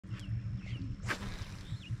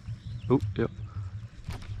Oop, yep.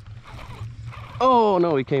 Oh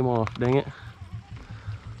no, he came off, dang it.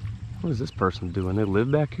 What is this person doing? They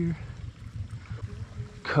live back here?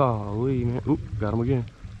 Golly, man. Oop, got him again.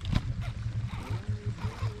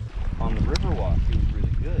 On the river walk, he was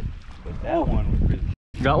really good, but that one was really...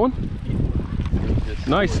 Got one?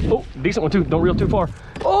 Nice. Oh, decent one too. Don't reel too far.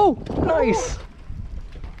 Oh, nice.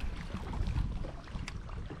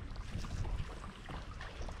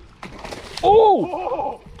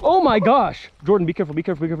 Oh! Oh my gosh. Jordan, be careful, be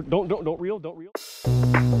careful, be careful. Don't reel, don't reel.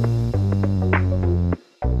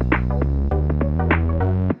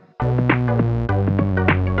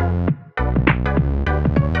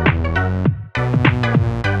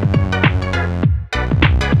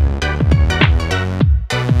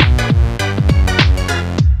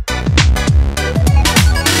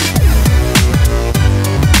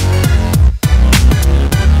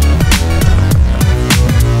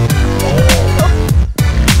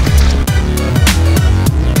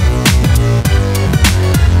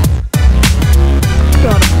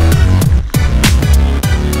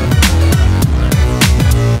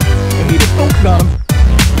 Got him.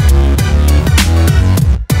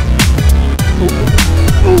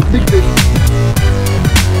 Oh, big fish.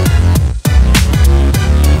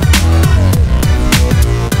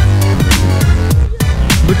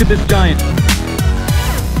 Look at this giant.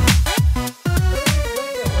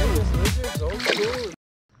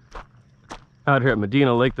 Out here at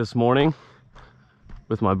Medina Lake this morning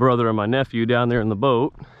with my brother and my nephew down there in the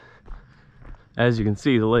boat. As you can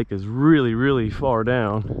see, the lake is really far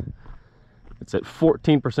down. It's at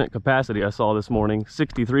 14% capacity I saw this morning,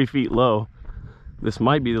 63 feet low. This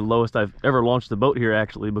might be the lowest I've ever launched the boat here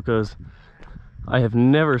actually, because I have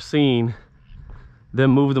never seen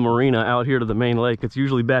them move the marina out here to the main lake. It's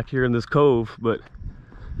usually back here in this cove, but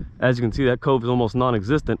as you can see, that cove is almost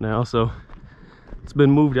non-existent now, so it's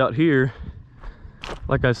been moved out here.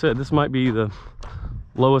 Like I said, this might be the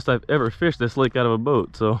lowest I've ever fished this lake out of a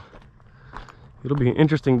boat, so it'll be an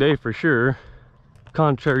interesting day for sure.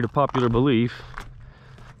 Contrary to popular belief,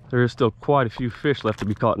 there is still quite a few fish left to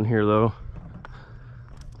be caught in here though.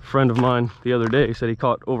 A friend of mine the other day said he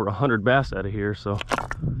caught over 100 bass out of here, so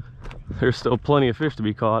there's still plenty of fish to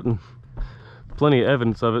be caught and plenty of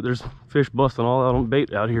evidence of it. There's fish busting all out on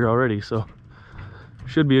bait out here already, so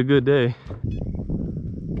should be a good day.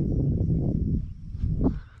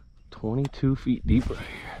 22 feet deep right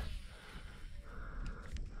here.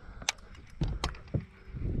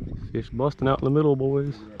 Fish busting out in the middle,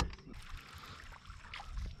 boys.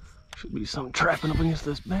 Should be something trapping up against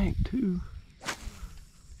this bank too. I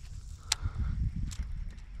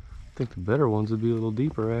think the better ones would be a little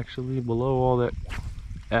deeper actually, below all that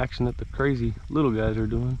action that the crazy little guys are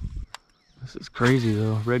doing. This is crazy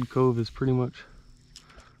though. Red Cove is pretty much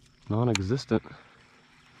non-existent.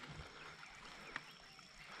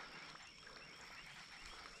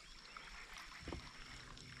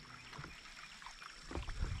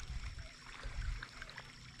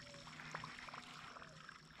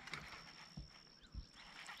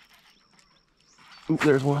 Oop,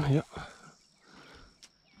 there's one, yep.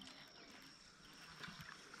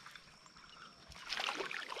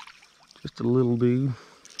 Just a little dude.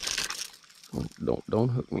 Don't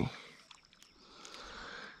hook me.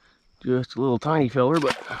 Just a little tiny feller,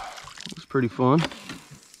 but it was pretty fun.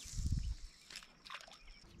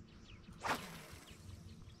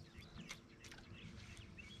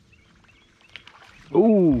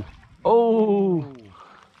 Ooh, oh,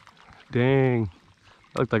 dang.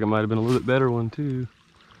 Looked like it might have been a little bit better one too.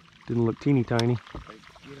 Didn't look teeny tiny.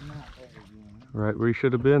 Right where he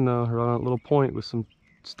should have been though, right on that little point with some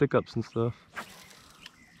stick ups and stuff.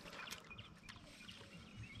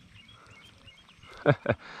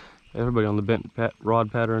 Everybody on the bent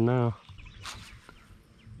rod pattern now.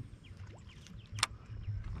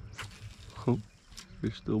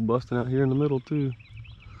 Fish still busting out here in the middle too.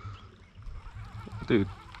 Dude.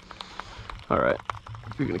 Alright,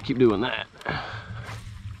 if you're gonna keep doing that.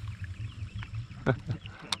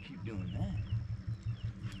 Keep doing that.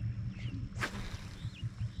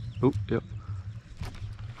 Oop, yep.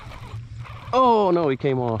 Oh no, he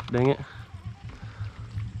came off, dang it.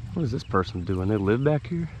 What is this person doing? They live back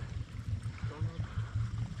here?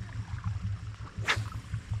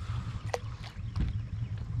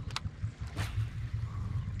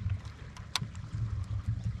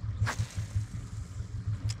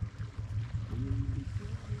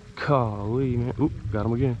 Golly, man. Oop, got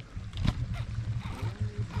him again.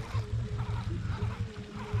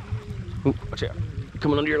 Oop, watch out.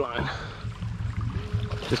 Coming under your line.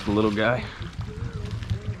 Just a little guy.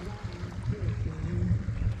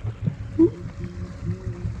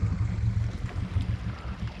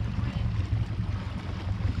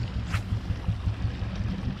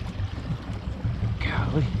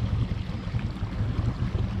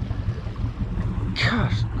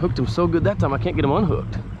 Hooked him so good that time I can't get him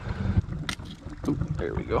unhooked. Oop,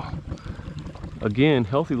 there we go. Again,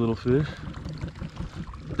 healthy little fish.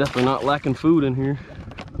 Definitely not lacking food in here.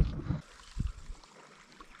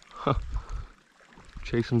 Huh.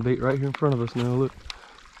 Chasing bait right here in front of us now, look.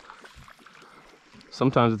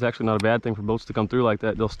 Sometimes it's actually not a bad thing for boats to come through like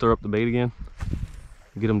that. They'll stir up the bait again,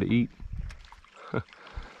 get them to eat.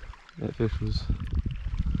 That fish was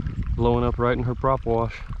blowing up right in her prop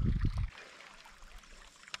wash.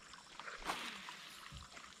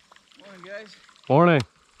 Morning, guys. Morning.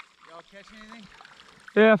 Y'all catch anything?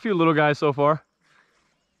 Yeah, a few little guys so far.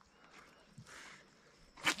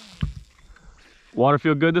 Water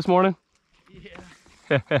feel good this morning? Yeah.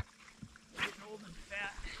 Getting old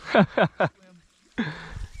and fat.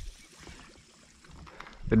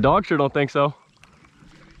 The dog sure don't think so.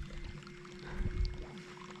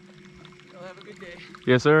 Y'all have a good day.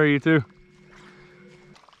 Yes, sir. You too.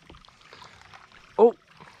 Oh,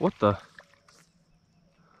 what the?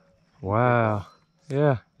 Wow.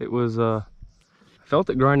 Yeah, it was, I felt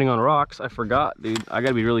it grinding on rocks. I forgot, dude. I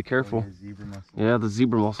gotta be really careful. Zebra mussels. Yeah, the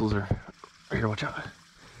zebra mussels are, here, watch out.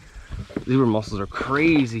 Zebra mussels are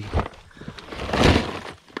crazy.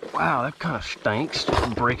 Wow, that kind of stinks.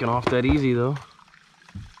 Just breaking off that easy though.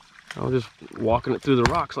 I was just walking it through the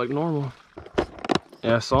rocks like normal.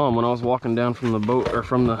 Yeah, I saw them when I was walking down from the boat, or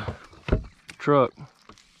from the truck.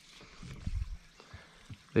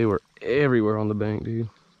 They were everywhere on the bank, dude.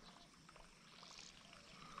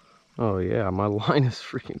 Oh yeah, my line is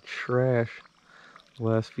freaking trash the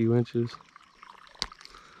last few inches.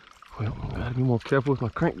 Well, I gotta be more careful with my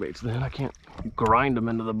crankbaits then. I can't grind them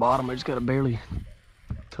into the bottom. I just gotta barely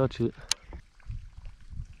touch it.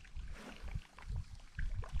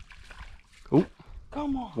 Oh,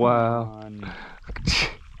 Come on. wow.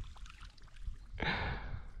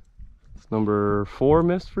 It's number 4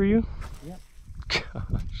 missed for you? Yep.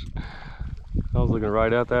 Gosh. I was looking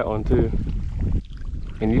right at that one too.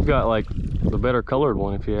 And you've got like the better colored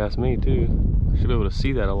one if you ask me too. I should be able to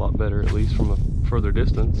see that a lot better, at least from a further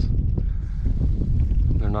distance.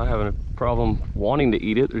 They're not having a problem wanting to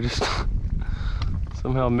eat it. They're just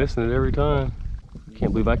somehow missing it every time. I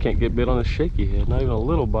can't believe I can't get bit on a shaky head, not even a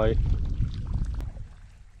little bite.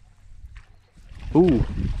 Ooh,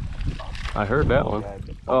 I heard that one.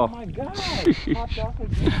 Oh my God. Popped off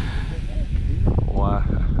again. Wow.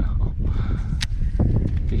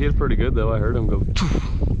 He hit pretty good though. I heard him go.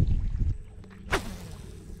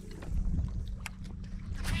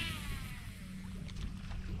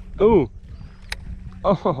 Ooh.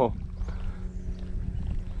 Oh.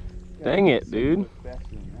 Dang it, dude.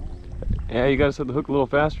 Yeah, you gotta set the hook a little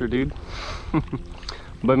faster, dude.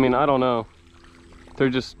 But I mean, I don't know. They're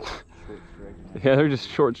just, yeah, they're just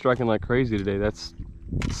short striking like crazy today. That's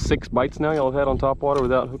 6 bites now y'all have had on top water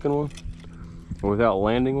without hooking one, or without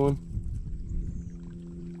landing one.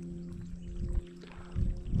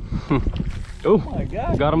 Oh my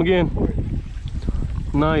God. Got him again.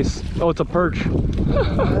 Nice. Oh, it's a perch. Nice.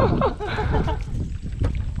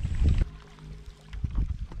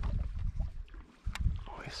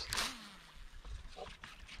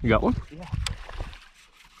 You got one?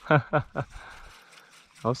 Yeah.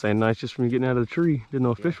 I was saying nice just from you getting out of the tree. Didn't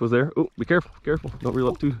know a fish was there. Oh, be careful, careful. Don't reel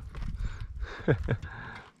up too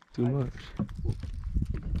much.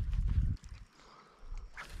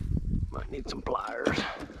 Might need some pliers.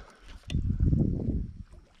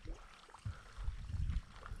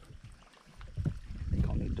 I think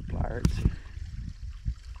I'll need the pliers.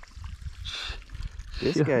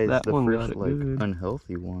 This Yeah, guy's that the one got first it like good.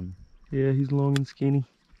 unhealthy one. Yeah, he's long and skinny.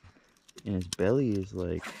 And his belly is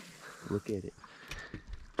like, look at it.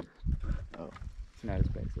 Oh, it's not as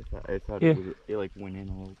bad as I thought. I thought Yeah. it like went in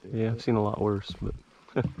a little bit. Yeah, I've seen a lot worse, but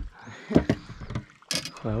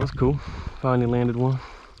that was cool. Finally landed one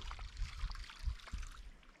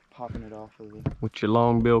Popping it off of the... with your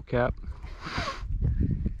long bill cap.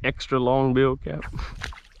 Extra long bill cap.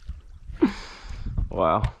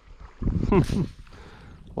 Wow.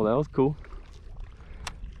 Well, that was cool.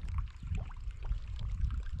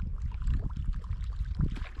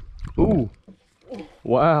 Ooh.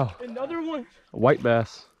 Wow. Another one. A white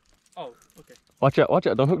bass. Oh, okay. Watch out,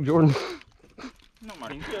 don't hook Jordan. No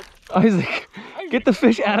money. Good. Isaac, get the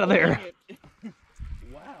fish out of there.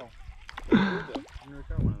 Wow. I've never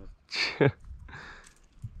caught one of those.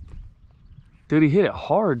 Dude, he hit it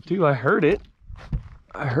hard too. I heard it.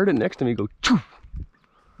 I heard it next to me go choo.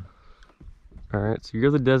 All right, so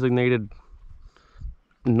you're the designated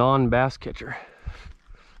non-bass catcher.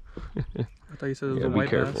 I thought you said it was Yeah, a be white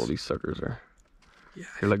careful. bass. These suckers are. Yeah.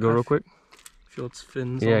 Here, let go real quick. Feel its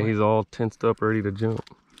fins. Yeah, on he's all tensed up, ready to jump.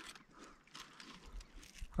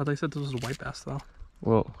 I thought you said this was a white bass though.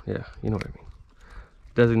 Well, yeah, you know what I mean.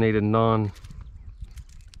 Designated non-bass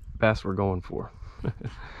we're going for.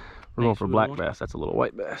 We're going for black bass. That's a little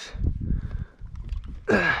white bass.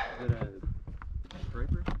 Is it a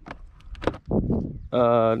striper?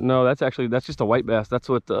 No, that's just a white bass. That's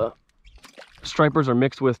what the stripers are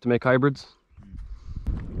mixed with to make hybrids.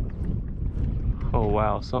 Oh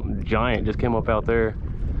wow, something giant just came up out there.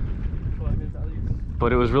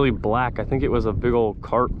 But it was really black. I think it was a big old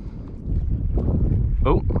carp.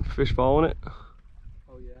 Oh, fish following it.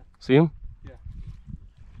 Oh yeah. See him? Yeah.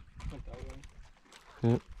 Went that way.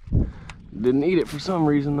 Yep. Didn't eat it for some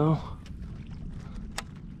reason though.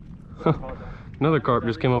 Another carp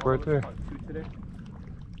just came up right there.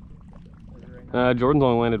 Jordan's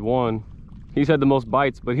only landed one. He's had the most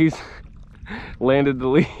bites, but he's landed the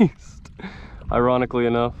least, ironically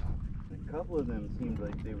enough. A couple of them seemed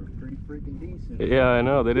like they were pretty freaking decent. Yeah, I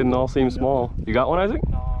know. They didn't all seem small. You got one, Isaac?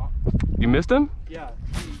 Nah. You missed him? Yeah.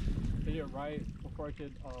 He hit it right before I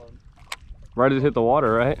could. Right as it hit the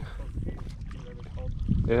water, right? Whatever it's called.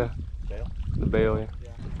 Yeah. Bail? The bail, yeah.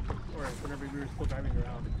 Yeah. Or whenever we were still driving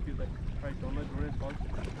around, he was like, "Right, don't let Jordan fall."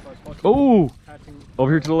 Oh!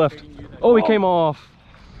 Over here to the left. Oh, he came off.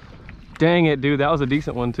 Dang it, dude. That was a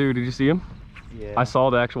decent one, too. Did you see him? Yeah. I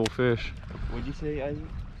saw the actual fish. What'd you say, Isaac?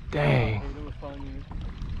 Dang.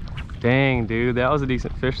 Dang, dude. That was a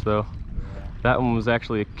decent fish, though. Yeah. That one was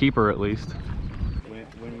actually a keeper, at least.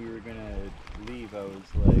 When we were gonna leave, I was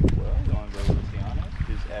like, well, I'm gonna go with Luciano,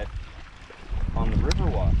 because on the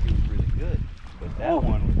Riverwalk, it was really good. But that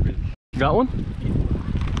one was really Got one?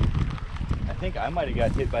 I think I might have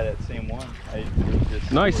got hit by that same one.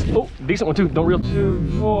 Nice. Oh, decent one too. Don't reel too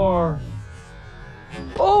far.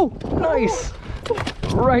 Oh, nice.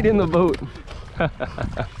 Right in the boat.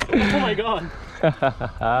 Oh my god.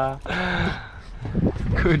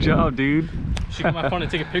 Good job, dude. She got my phone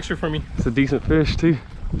and take a picture for me. It's a decent fish too.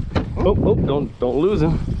 Oh, don't lose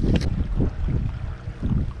him.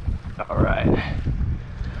 All right.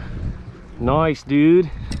 Nice,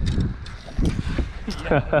 dude.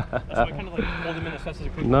 Yeah, that's why I kind of like hold him in as fast as I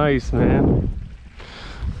could. Nice, man.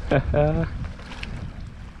 Well,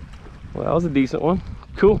 that was a decent one.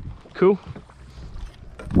 Cool.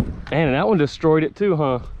 And that one destroyed it too,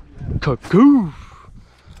 huh? Yeah. Cuckoo!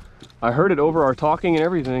 I heard it over our talking and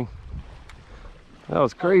everything. That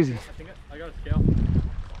was crazy. I think I got a scale.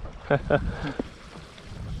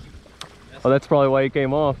 Oh, that's probably why he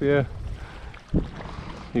came off, yeah.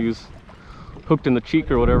 He was hooked in the cheek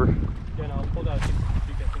or whatever. Yeah, no, I'll pull that cheek, I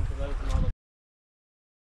think, because that is not like...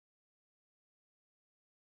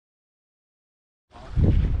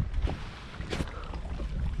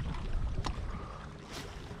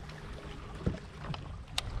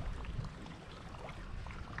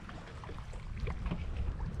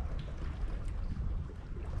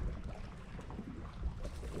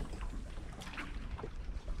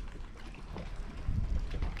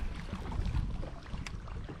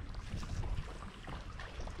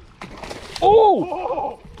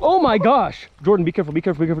 Oh! Oh my gosh! Jordan, be careful, be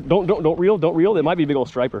careful, be careful. Don't reel. It might be a big old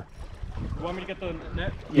striper. You want me to get the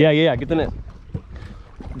net? Yeah, get the net.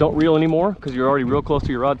 Don't reel anymore, because you're already real close to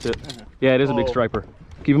your rod tip. Yeah, it is a big striper.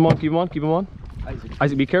 Keep him on.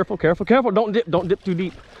 Isaac, be careful. Don't dip too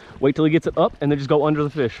deep. Wait till he gets it up, and then just go under the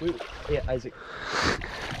fish. Yeah, Isaac.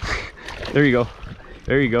 There you go.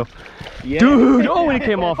 Yeah. Dude! Oh, and it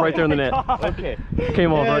came off right there in the net. Okay.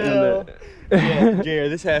 Came off right in the net. Yeah, JR,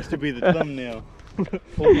 this has to be the thumbnail.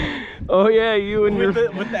 Oh yeah, you and your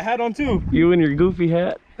with the hat on too. You and your goofy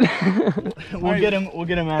hat. We'll get him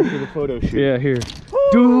after the photo shoot. Yeah, here.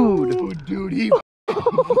 Dude, he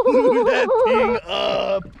blew that thing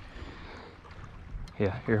up.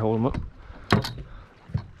 Yeah, here, hold him up.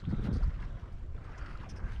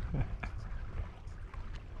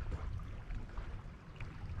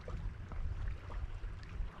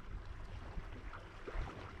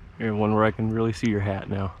 Here, one where I can really see your hat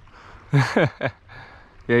now.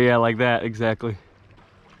 Yeah, like that, exactly.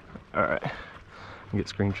 All right, get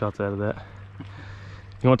screenshots out of that.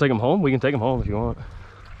 You want to take them home? We can take them home if you want.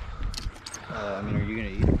 I mean, are you gonna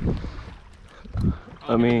eat?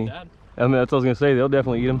 I mean, that's what I was gonna say. They'll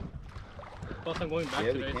definitely eat them. Plus, I'm going back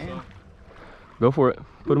today, so. Go for it.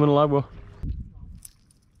 Put them in a live well.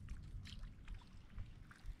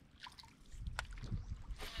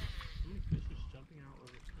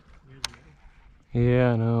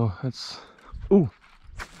 Yeah, I know. That's... Ooh!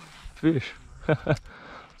 Fish. I was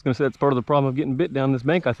gonna say that's part of the problem of getting bit down this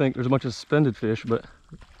bank. I think there's a bunch of suspended fish, but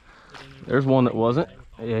there's one that wasn't.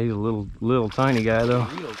 Yeah, he's a little tiny guy though.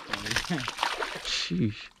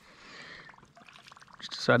 Sheesh.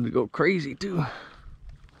 Just decided to go crazy too.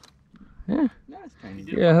 Yeah.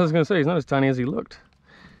 Yeah, I was gonna say he's not as tiny as he looked.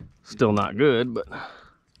 Still not good, but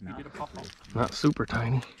You get a pop up. not super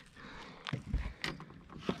tiny.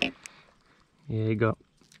 Yeah, he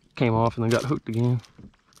came off and then got hooked again.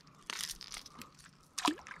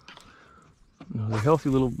 Another healthy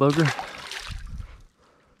little bugger.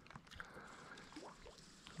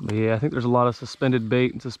 But yeah, I think there's a lot of suspended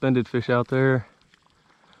bait and suspended fish out there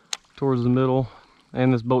towards the middle.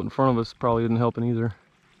 And this boat in front of us probably isn't helping either.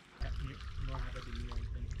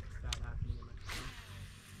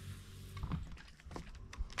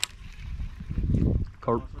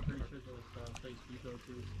 Carp. I'm pretty sure those place we go to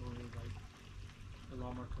is only like a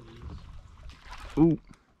lot more police. Ooh.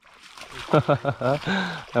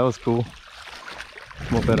 That was cool.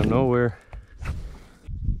 Come up out of nowhere.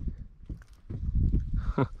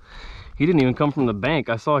 He didn't even come from the bank.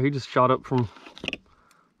 I saw he just shot up from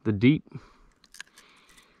the deep.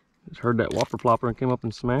 Just heard that Whopper Plopper and came up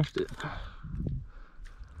and smashed it.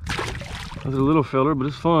 That was a little filler, but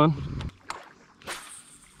it's fun.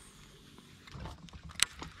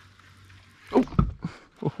 Oh.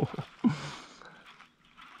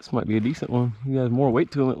 This might be a decent one. He has more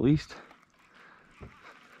weight to him at least.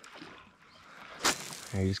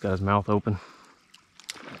 He just got his mouth open.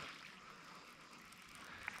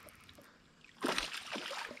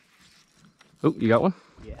 Oh, you got one?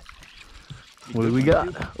 Yeah. What do we got?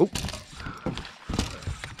 Oh.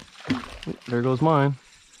 There goes mine.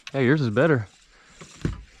 Hey, yours is better.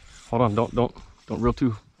 Hold on, don't reel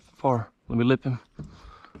too far. Let me lip him.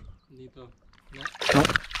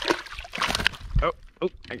 Nope. Oh,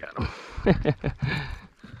 I got him.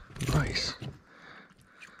 Nice.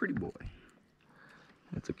 Pretty boy.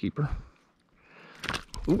 That's a keeper.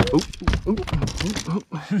 Ooh, ooh, ooh, ooh, ooh.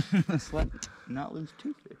 Let's not lose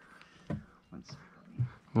two fish.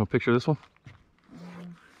 You want a picture of this one?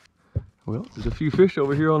 Well, there's a few fish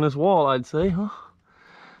over here on this wall, I'd say, huh?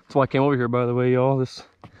 That's why I came over here, by the way, y'all. This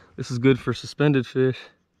is good for suspended fish.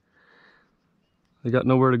 They got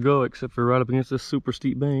nowhere to go except for right up against this super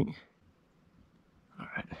steep bank. All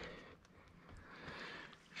right.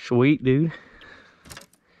 Sweet, dude.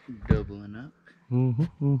 Doubling up.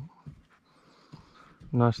 Mm-hmm.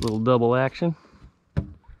 Nice little double action.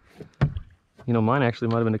 You know, mine actually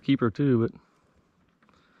might have been a keeper too, but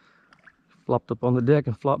flopped up on the deck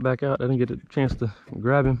and flopped back out. I didn't get a chance to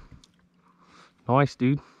grab him. Nice,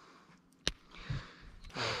 dude.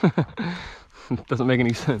 Doesn't make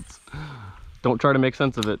any sense. Don't try to make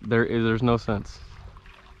sense of it. There's no sense.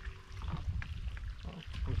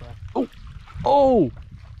 Oh, oh,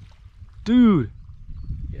 dude.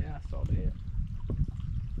 Yeah, I saw that.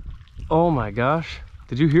 Oh my gosh.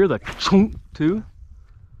 Did you hear the chunk too?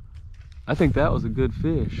 I think that was a good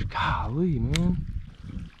fish. Golly, man.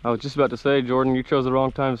 I was just about to say, Jordan, you chose the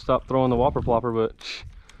wrong time to stop throwing the Whopper Plopper, but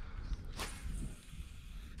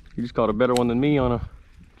you just caught a better one than me on a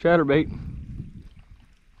chatterbait.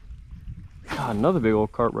 God, another big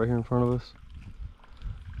old carp right here in front of us.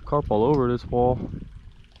 Carp all over this wall.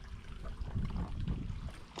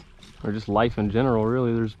 Or just life in general,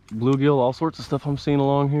 really. There's bluegill, all sorts of stuff I'm seeing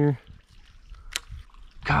along here.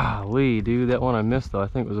 Golly, dude, that one I missed though, I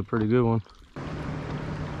think was a pretty good one.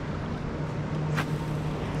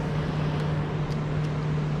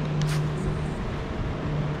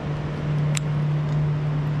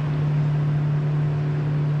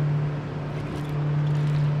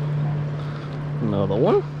 Another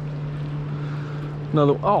one.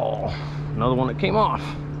 Another one that came off.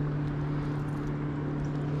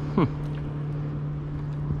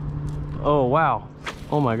 Oh, wow.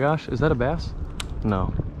 Oh my gosh, is that a bass?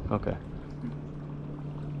 No. Okay.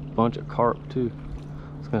 Bunch of carp too.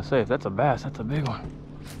 I was gonna say, if that's a bass, that's a big one.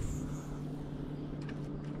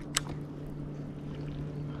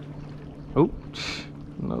 Oh,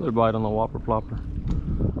 another bite on the Whopper Plopper.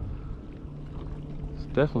 It's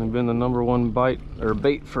definitely been the #1 bite, or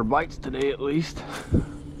bait for bites today at least.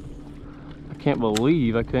 I can't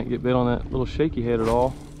believe I can't get bit on that little shaky head at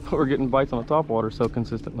all. We're getting bites on the topwater so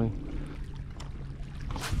consistently.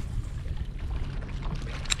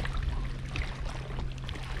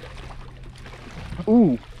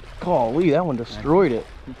 Ooh, golly, that one destroyed it.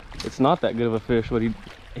 It's not that good of a fish, but he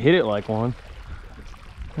hit it like one.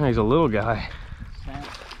 Yeah, he's a little guy.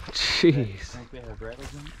 Jeez.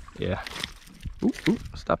 Yeah. Ooh, ooh,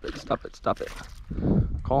 stop it, stop it, stop it.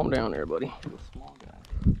 Calm down there, buddy. Small guy.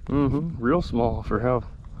 Mm-hmm, real small for how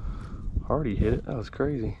hard he hit it. That was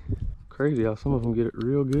crazy. Crazy how some of them get it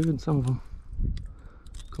real good and some of them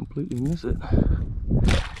completely miss it.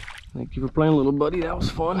 Thank you for playing, little buddy. That was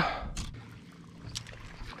fun.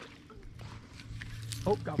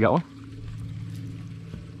 Oh, You got one?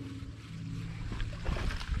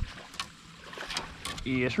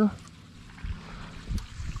 Yes, sir.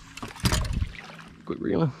 quit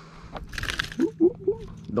reeling.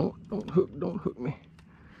 Don't hook me.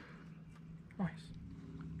 Nice.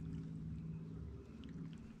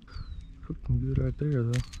 Looking good right there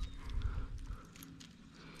though.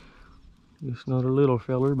 Just not a little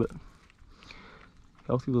feller, but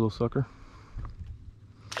healthy little sucker.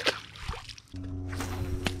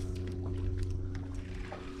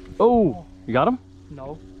 Oh, you got him?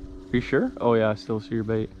 No. Are you sure? Oh yeah, I still see your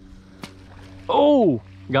bait. Oh,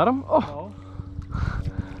 got him? Oh. No.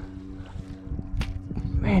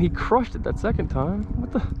 Man, he crushed it that second time.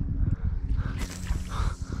 What the?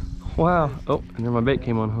 Wow. Oh, and then my bait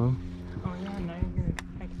came unhung. Oh yeah, now you're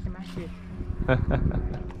gonna smash it.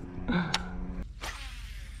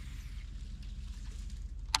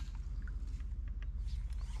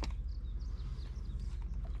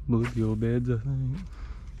 Bluegill beds, I think.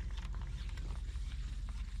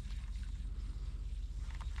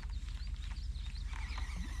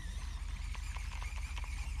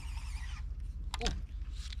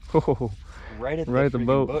 Oh, Right at right at the freaking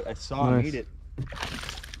boat. I saw him Nice. eat it.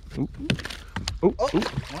 Oop. Oh, Oh,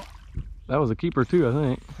 oop. well, That was a keeper too, I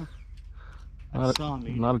think. I saw him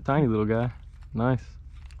eat Not a tiny little guy. Nice.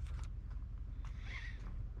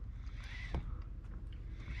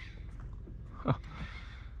 Huh.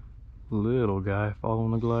 Little guy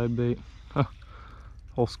following the glide bait. Huh.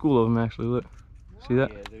 Whole school of them actually. Look, see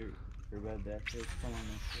that? Yeah, they're about that big.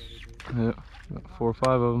 Yeah, got 4 or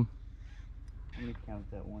 5 of them. Let me count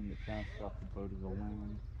that one that bounced off the boat as a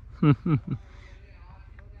lamb.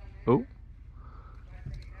 Oh.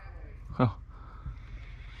 Huh.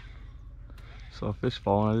 Saw a fish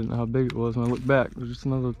falling. I didn't know how big it was when I looked back. It was just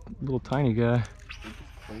another little tiny guy. Did you just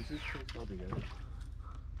close this place altogether?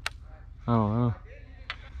 I don't know.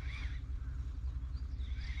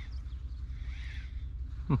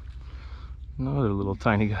 Another little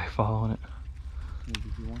tiny guy following it.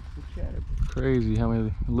 Maybe he wants to chat a bit. Crazy how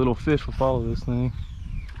many little fish will follow this thing.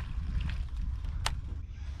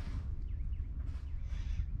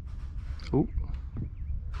 Oh,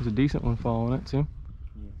 there's a decent one following it too.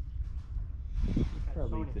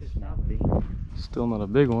 Probably the snap bait. Still not a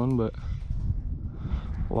big one, but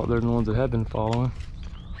a lot better than the ones that have been following.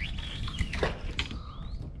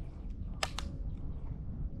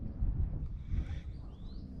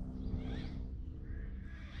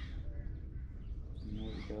 You know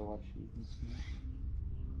what, you gotta watch these and snap.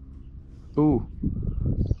 Ooh,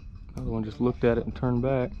 another one just looked at it and turned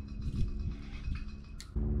back.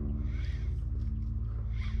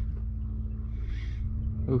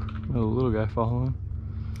 Ooh, another little guy following.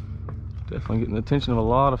 Definitely getting the attention of a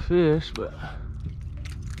lot of fish, but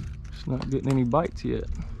just not getting any bites yet.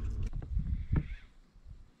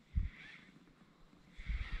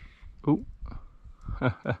 Ooh.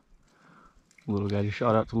 Little guy just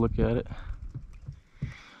shot out to look at it.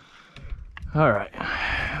 All right,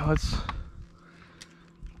 let's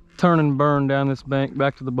turn and burn down this bank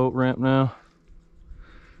back to the boat ramp now.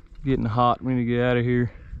 Getting hot, we need to get out of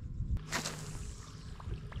here.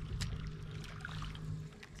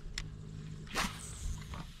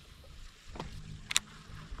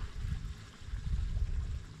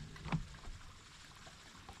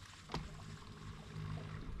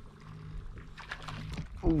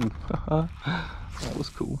 Ooh, that was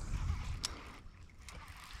cool.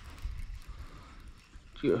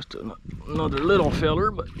 Just another little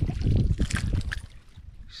feller, but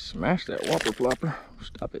smash that Whopper Plopper.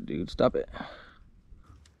 Stop it, dude, stop it.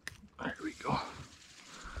 There we go.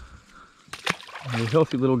 A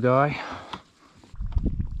healthy little guy.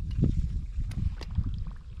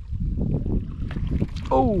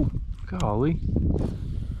 Oh, golly.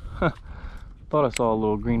 Huh. Thought I saw a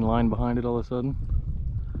little green line behind it all of a sudden.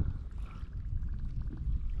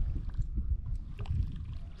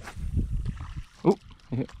 Oh,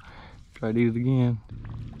 yeah. Try to eat it again.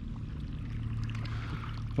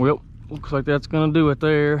 Well, looks like that's gonna do it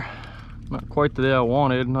there. Not quite the day I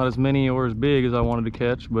wanted, not as many or as big as I wanted to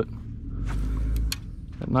catch, but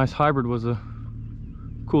that nice hybrid was a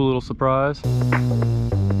cool little surprise.